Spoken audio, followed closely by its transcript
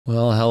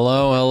Well,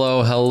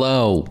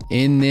 hello.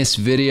 In this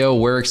video,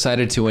 we're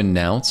excited to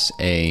announce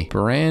a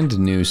brand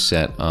new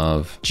set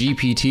of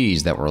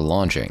GPTs that we're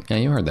launching. Yeah,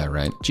 you heard that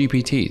right.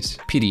 GPTs,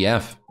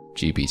 PDF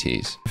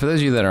GPTs. For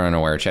those of you that are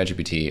unaware,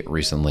 ChatGPT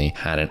recently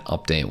had an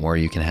update where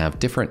you can have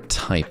different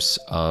types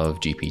of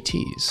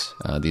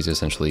GPTs. These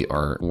essentially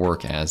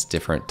work as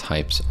different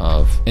types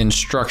of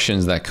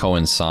instructions that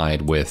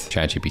coincide with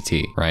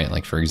ChatGPT, right?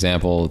 Like for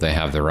example, they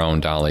have their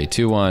own DALL-E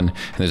 2 one,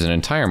 and there's an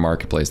entire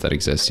marketplace that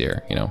exists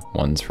here. You know,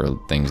 ones for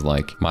things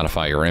like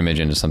modify your image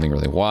into something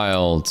really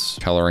wild,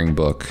 coloring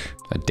book,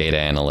 a data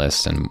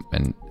analyst,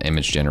 and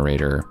image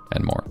generator,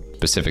 and more.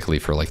 Specifically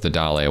for like the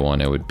DALL-E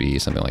one, it would be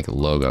something like a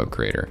logo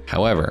creator.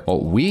 However,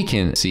 what we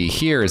can see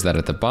here is that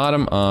at the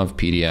bottom of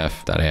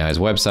PDF.ai's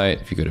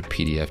website, if you go to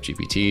PDF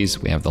GPTs,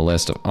 we have the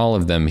list of all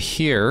of them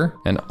here.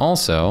 And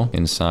also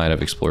inside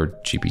of Explore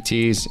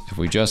GPTs, if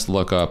we just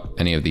look up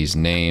any of these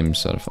names,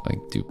 sort of like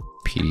do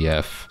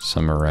PDF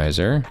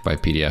summarizer by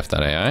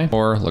PDF.ai,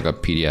 or look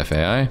up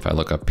PDF.ai. If I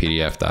look up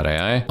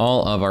PDF.ai,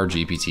 all of our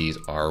GPTs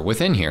are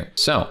within here.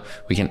 So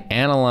we can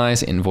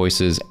analyze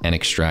invoices and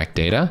extract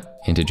data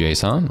into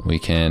JSON. We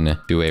can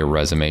do a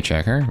resume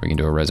checker. We can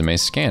do a resume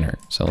scanner.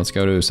 So let's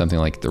go to something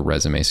like the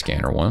resume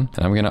scanner one.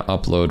 And I'm gonna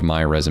upload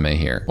my resume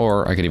here,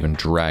 or I could even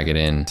drag it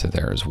into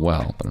there as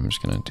well, but I'm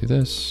just gonna do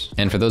this.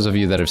 And for those of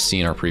you that have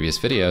seen our previous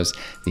videos,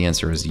 the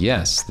answer is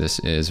yes. This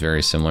is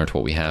very similar to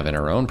what we have in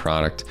our own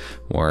product,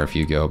 where if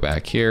you go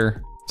back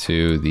here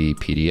to the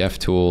PDF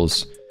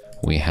tools,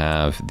 we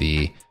have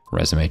the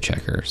resume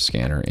checker,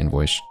 scanner,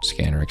 invoice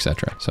scanner,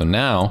 etc. So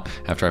now,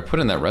 after I put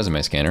in that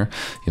resume scanner,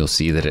 you'll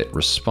see that it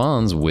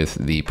responds with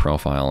the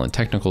profile and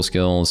technical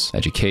skills,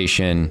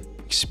 education,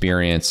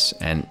 experience,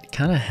 and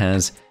kind of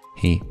has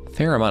a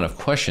fair amount of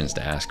questions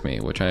to ask me,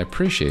 which I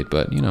appreciate,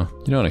 but you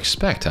don't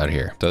expect out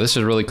here. So this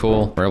is really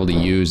cool. We're able to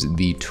use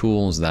the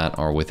tools that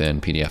are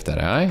within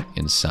PDF.ai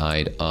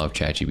inside of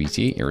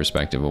ChatGPT,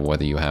 irrespective of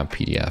whether you have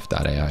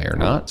PDF.ai or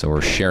not. So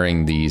we're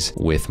sharing these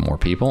with more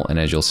people. And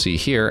as you'll see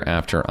here,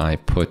 after I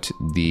put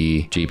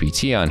the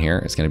GPT on here,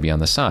 it's gonna be on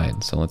the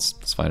side. So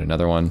let's find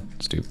another one.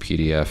 Let's do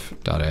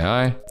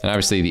PDF.ai. And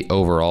obviously the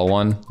overall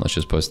one, let's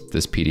just post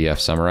this PDF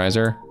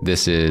summarizer.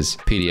 This is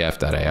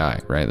PDF.ai,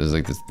 right? This is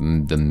like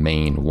the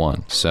main one.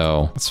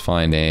 So let's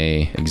find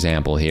a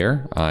example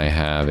here. I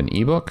have an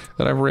ebook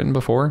that I've written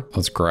before.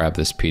 Let's grab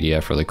this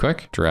PDF really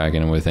quick, drag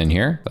it within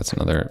here. That's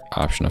another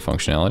option of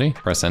functionality.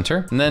 Press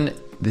enter, and then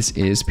this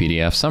is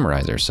PDF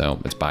Summarizer. So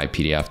it's by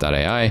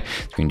PDF.ai.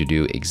 It's going to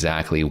do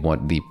exactly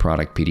what the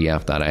product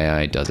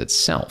PDF.ai does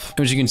itself.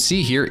 As you can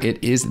see here,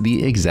 it is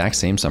the exact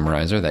same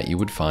summarizer that you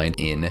would find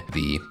in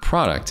the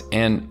product.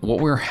 And what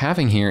we're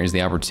having here is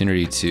the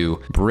opportunity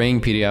to bring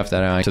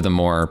PDF.ai to the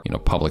more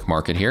public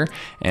market here.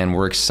 And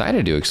we're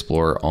excited to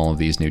explore all of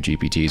these new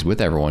GPTs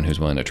with everyone who's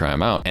willing to try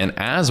them out. And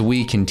as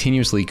we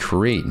continuously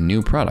create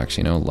new products,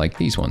 like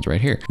these ones right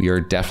here, we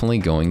are definitely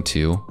going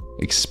to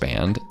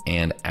expand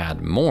and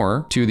add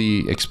more to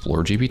the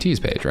Explore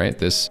GPTs page, right?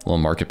 This little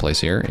marketplace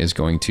here is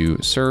going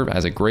to serve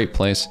as a great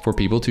place for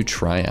people to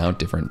try out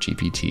different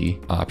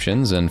GPT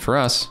options. And for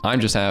us, I'm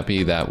just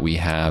happy that we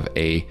have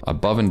a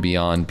above and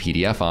beyond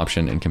PDF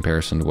option in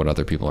comparison to what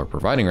other people are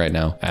providing right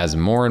now. As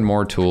more and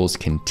more tools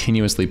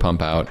continuously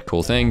pump out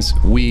cool things,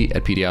 we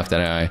at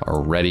PDF.ai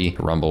are ready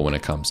to rumble when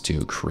it comes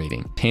to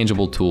creating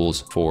tangible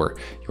tools for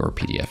your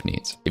PDF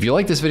needs. If you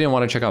like this video and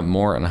want to check out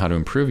more on how to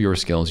improve your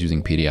skills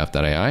using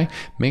PDF.ai,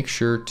 make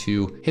sure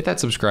to hit that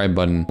subscribe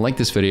button, like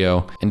this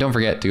video, and don't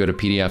forget to go to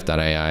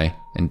PDF.ai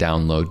and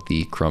download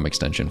the Chrome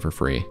extension for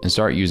free and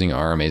start using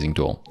our amazing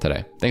tool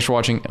today. Thanks for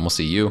watching, and we'll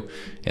see you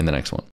in the next one.